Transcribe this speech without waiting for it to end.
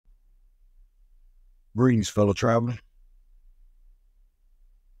Greetings, fellow traveler.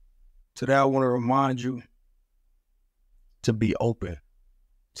 Today, I want to remind you to be open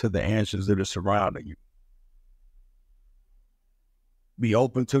to the answers that are surrounding you. Be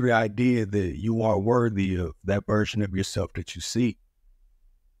open to the idea that you are worthy of that version of yourself that you seek.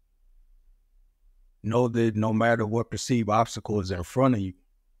 Know that no matter what perceived obstacle is in front of you,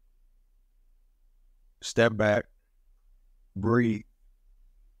 step back, breathe,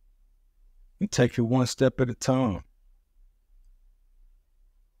 and take it one step at a time.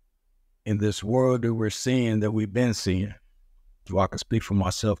 In this world that we're seeing, that we've been seeing, I can speak for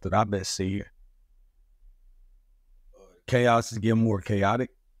myself that I've been seeing, chaos is getting more chaotic,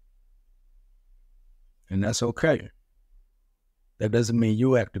 and that's okay. That doesn't mean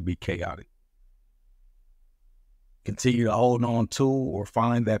you have to be chaotic. Continue to hold on to or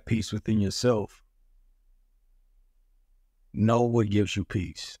find that peace within yourself. Know what gives you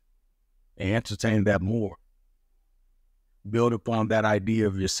peace and entertain that more. Build upon that idea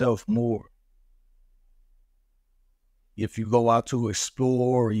of yourself more. If you go out to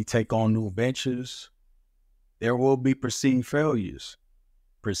explore or you take on new ventures, there will be perceived failures.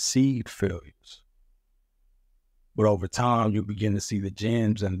 But over time, you begin to see the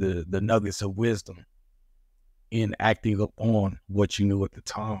gems and the nuggets of wisdom in acting upon what you knew at the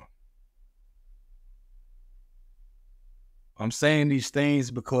time. I'm saying these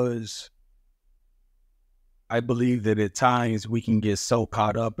things because I believe that at times we can get so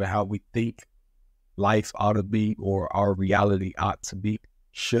caught up in how we think life ought to be or our reality ought to be,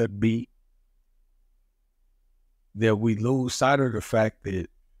 should be, that we lose sight of the fact that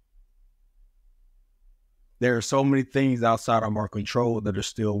there are so many things outside of our control that are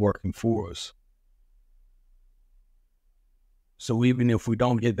still working for us. So even if we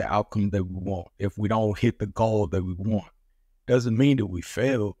don't get the outcome that we want, if we don't hit the goal that we want, doesn't mean that we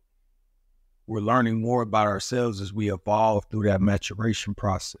failed. We're learning more about ourselves as we evolve through that maturation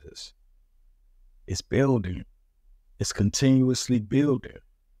process. It's building. It's continuously building.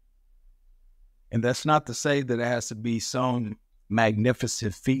 And that's not to say that it has to be some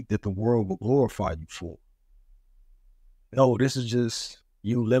magnificent feat that the world will glorify you for. No, this is just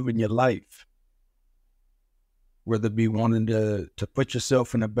you living your life. Whether it be wanting to put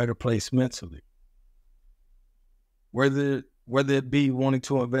yourself in a better place mentally. Whether it be wanting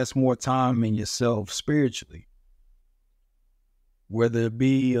to invest more time in yourself spiritually. Whether it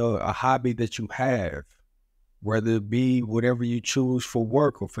be a hobby that you have. Whether it be whatever you choose for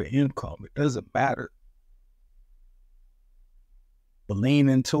work or for income. It doesn't matter. But lean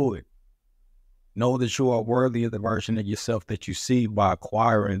into it. Know that you are worthy of the version of yourself that you see by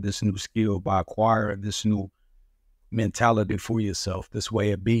acquiring this new skill, by acquiring this new mentality for yourself, this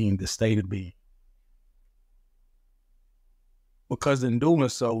way of being, this state of being. Because in doing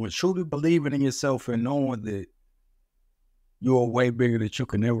so, and truly believing in yourself and knowing that you're way bigger than you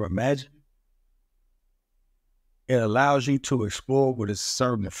can ever imagine, it allows you to explore with a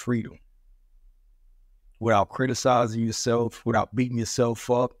certain freedom. Without criticizing yourself, without beating yourself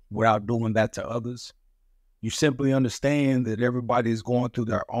up, without doing that to others. You simply understand that everybody is going through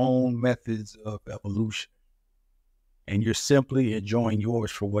their own methods of evolution. And you're simply enjoying yours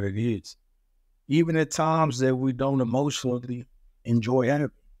for what it is. Even at times that we don't emotionally enjoy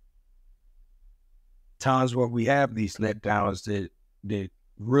having. Times where we have these letdowns that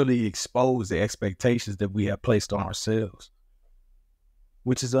really expose the expectations that we have placed on ourselves,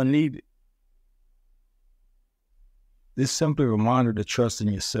 which is unneeded. This is simply a reminder to trust in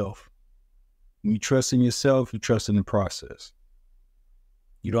yourself. When you trust in yourself, you trust in the process.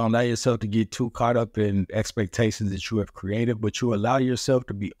 You don't allow yourself to get too caught up in expectations that you have created, but you allow yourself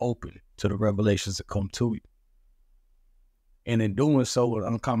to be open to the revelations that come to you. And in doing so with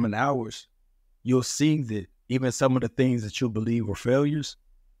uncommon hours, you'll see that even some of the things that you believe were failures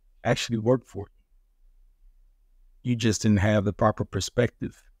actually work for you. You just didn't have the proper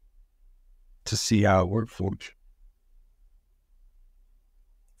perspective to see how it worked for you.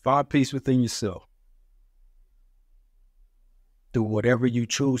 Find peace within yourself. Do whatever you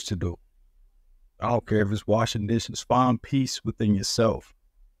choose to do. I don't care if it's washing dishes. Find peace within yourself.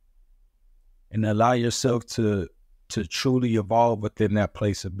 And allow yourself to truly evolve within that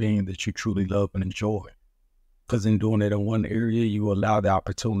place of being that you truly love and enjoy. Because in doing it in one area, you allow the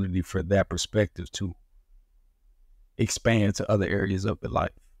opportunity for that perspective to expand to other areas of your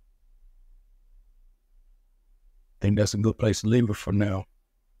life. I think that's a good place to leave it for now.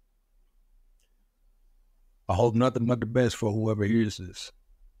 I hope nothing but the best for whoever hears this.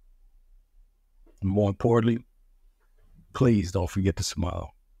 And more importantly, please don't forget to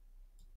smile.